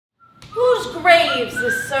graves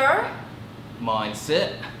this, sir? Mine,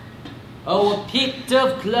 sir. Oh, a pit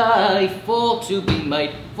of clay for to be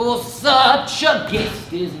made for such a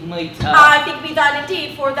guest as me. I think be thine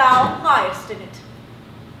indeed, for thou liest in it.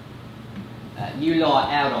 You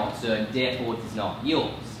lie out on, sir, and therefore it is not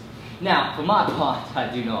yours. Now, for my part, I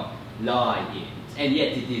do not lie in it, and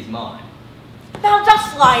yet it is mine. Thou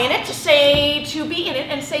dost lie in it, to be in it,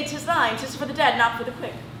 and say 'tis thine, 'tis for the dead, not for the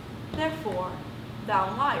quick. Therefore, thou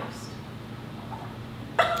liest.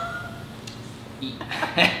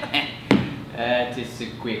 'Tis a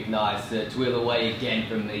quick lie, sir. 'Twill away again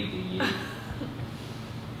from me to you.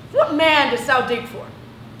 What man dost thou dig for?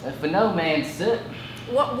 For no man, sir.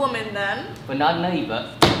 What woman, then? For none neither.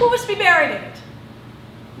 Who must be buried in it?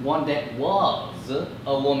 One that was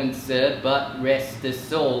a woman, sir, but rest her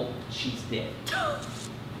soul, she's dead.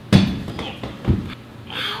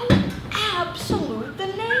 How absolute the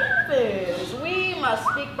name is. We must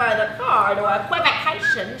speak by the card, or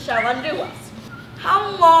equivocation shall undo us. How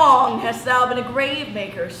long hast thou been a grave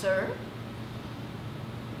maker, sir?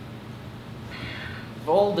 Of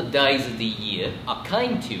all the days of the year, I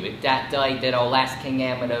came to it that day that our last King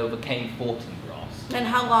Hamlet overcame Fortinbras. And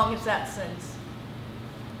how long is that since?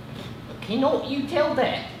 Cannot you tell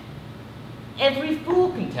that? Every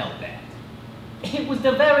fool can tell that. It was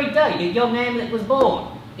the very day that young Hamlet was born.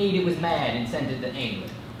 Edith was mad and sent it to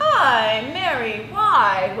England. Aye, Mary,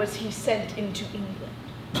 why was he sent into England?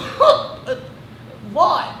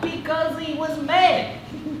 Why? Because he was mad.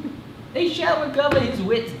 He shall recover his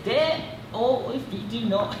wits dead, or if he do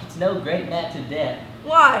not, it's no great matter death.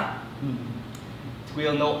 Why?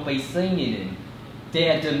 'Twill not be seen in him.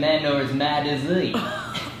 Dead to men are as mad as he.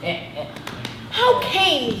 How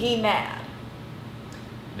came he mad?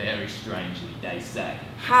 Very strangely, they say.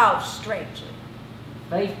 How strangely?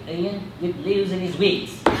 Faith, Ian, with losing his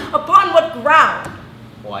wits. Upon what ground?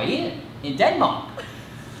 Why, here, in Denmark.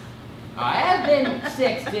 I have been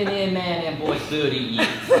sexton here, man and boy, 30 years.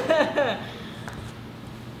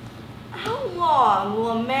 How long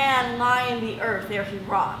will a man lie in the earth ere he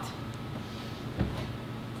rot?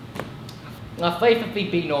 Faith, if he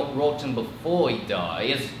be not rotten before he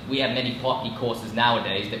die, as we have many poppy courses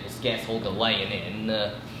nowadays that will scarce hold a laying in,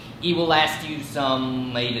 he will last you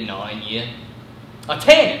some 8 or 9 year. A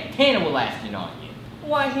tanner will last you 9 year.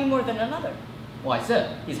 Why he more than another? Why,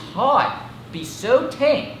 sir, his heart be so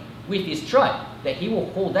tame with his trade that he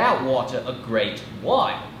will hold out water a great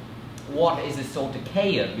while. Water is the salt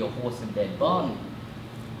decay of your horse and dead body.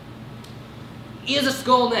 Here's a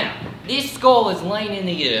skull now. This skull has lain in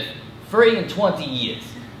the earth 3 and 20 years.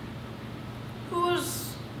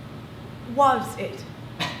 Whose was it?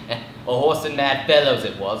 A horse and mad fellow's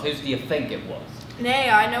it was. Whose do you think it was? Nay,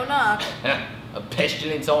 I know not. A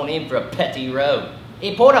pestilence on him for a petty rogue.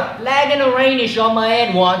 He poured a flagon of rainish on my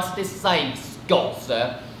head once. This same skull,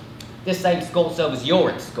 sir. This same skull, sir, was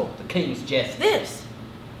Yorick's skull, the king's jester. This?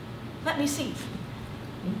 Let me see.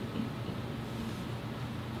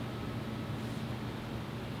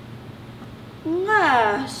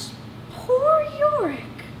 Alas, poor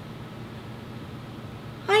Yorick.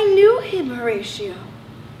 I knew him, Horatio.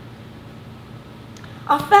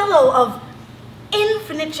 A fellow of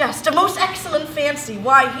infinite jest, a most excellent fancy.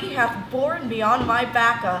 Why, he hath borne beyond my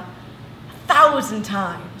back 1,000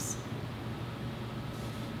 times.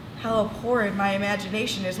 How abhorrent my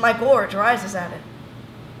imagination is, my gorge rises at it.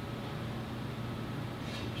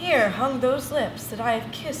 Here hung those lips that I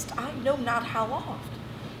have kissed I know not how oft.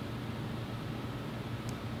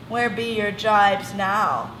 Where be your jibes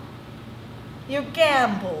now? Your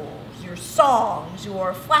gambols, your songs,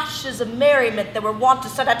 your flashes of merriment that were wont to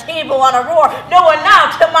set a table on a roar, no one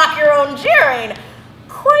now to mock your own jeering.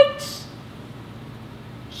 Quite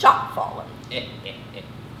shot-fallen.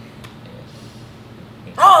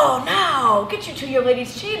 Oh, now, get you to your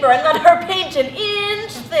lady's chamber and let her paint an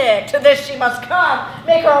inch thick. To this she must come.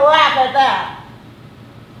 Make her laugh at that.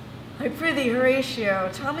 I prithee, Horatio,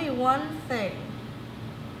 tell me one thing.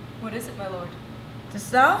 What is it, my lord?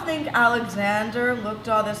 Dost thou think Alexander looked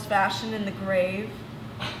all this fashion in the grave?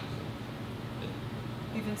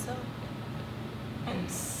 Even so.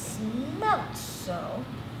 And smelt so?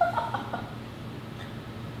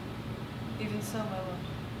 Even so, my lord.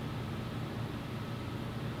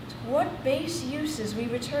 To what base uses we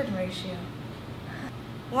return, Horatio?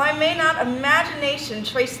 Why may not imagination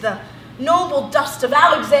trace the noble dust of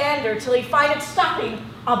Alexander till he find it stopping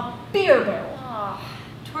a beer barrel? Ah,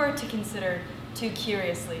 'twere to consider too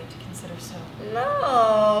curiously to consider so.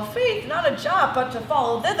 No, faith, not a jot, but to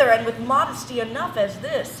follow thither, and with modesty enough as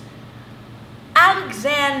this.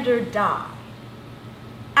 Alexander died.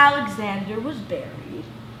 Alexander was buried.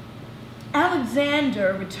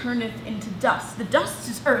 Alexander returneth into dust. The dust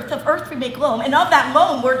is earth, of earth we make loam, and of that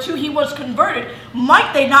loam whereto he was converted,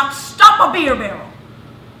 might they not stop a beer barrel?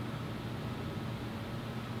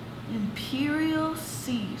 Imperial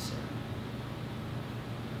Caesar,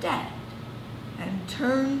 dead and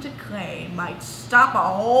turned to clay, might stop a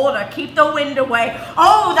hole to keep the wind away.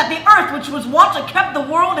 Oh, that the earth which was wont to keep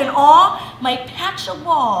the world in awe might patch a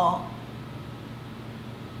wall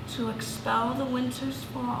to expel the winter's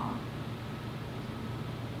fall.